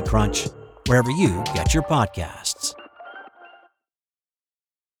Daily Crunch, wherever you get your podcasts.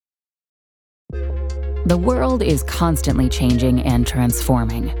 The world is constantly changing and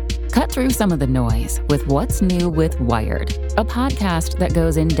transforming. Cut through some of the noise with What's New with Wired, a podcast that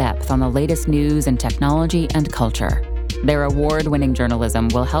goes in depth on the latest news and technology and culture. Their award-winning journalism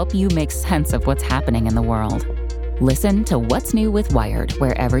will help you make sense of what's happening in the world. Listen to What's New with Wired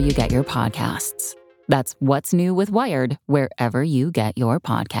wherever you get your podcasts. That's What's New with Wired wherever you get your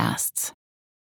podcasts.